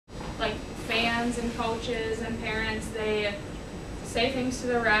fans and coaches and parents, they say things to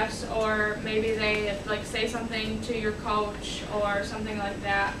the refs, or maybe they like say something to your coach or something like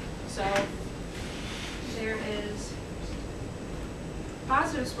that. So there is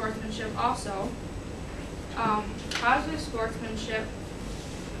positive sportsmanship also. Positive sportsmanship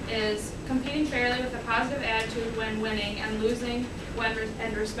is competing fairly with a positive attitude when winning, and losing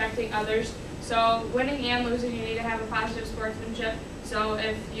and respecting others. So winning and losing, you need to have a positive sportsmanship. So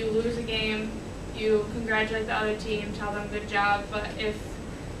if you lose a game, you congratulate the other team, tell them good job. But if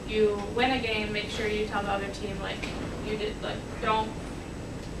you win a game, make sure you tell the other team like you did. Like don't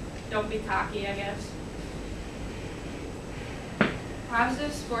be cocky, I guess.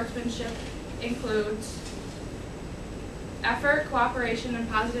 Positive sportsmanship includes effort, cooperation, and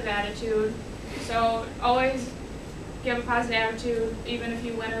positive attitude. So always give a positive attitude, even if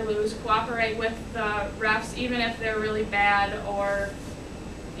you win or lose. Cooperate with the refs, even if they're really bad or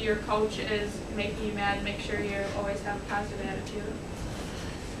your coach is making you mad. Make sure you always have a positive attitude.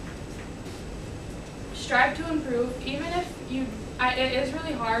 Strive to improve, even if it is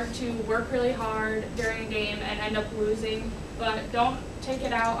really hard to work really hard during a game and end up losing, but don't take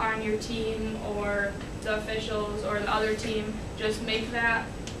it out on your team or the officials or the other team. Just make that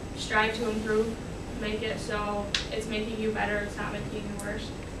strive to improve. Make it so it's making you better, it's not making you worse.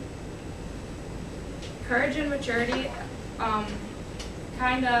 Courage and maturity,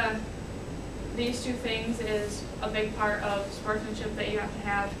 these two things is a big part of sportsmanship that you have to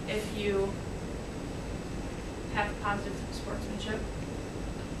have if you have positive sportsmanship.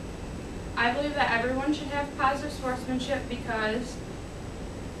 I believe that everyone should have positive sportsmanship because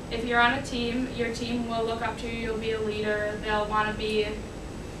if you're on a team, your team will look up to you, you'll be a leader, they'll want to be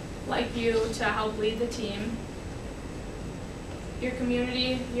like you to help lead the team. Your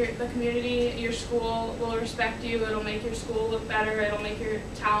community, your school will respect you, it'll make your school look better, it'll make your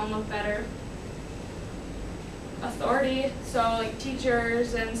town look better. Authority, so like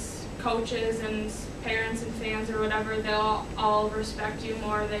teachers and coaches and parents and fans or whatever, they'll all respect you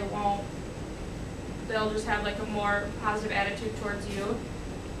more, they'll just have like a more positive attitude towards you.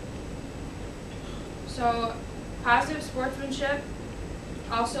 So positive sportsmanship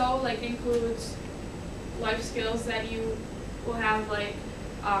also like includes life skills that you will have, like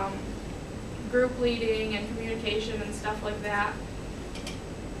group leading and communication and stuff like that.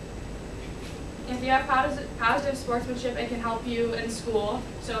 If you have positive sportsmanship, it can help you in school.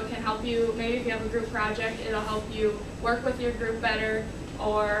 So it can help you, maybe if you have a group project, it'll help you work with your group better,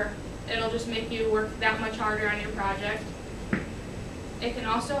 or it'll just make you work that much harder on your project. It can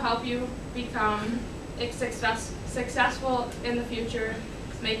also help you become successful in the future,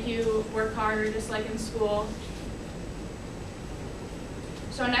 make you work harder just like in school.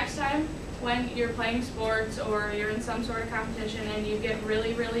 So next time when you're playing sports or you're in some sort of competition and you get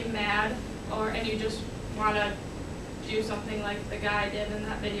really, really mad, and you just want to do something like the guy did in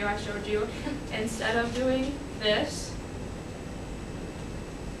that video I showed you, instead of doing this,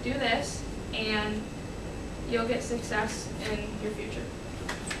 do this, and you'll get success in your future.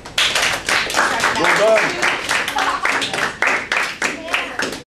 Well done.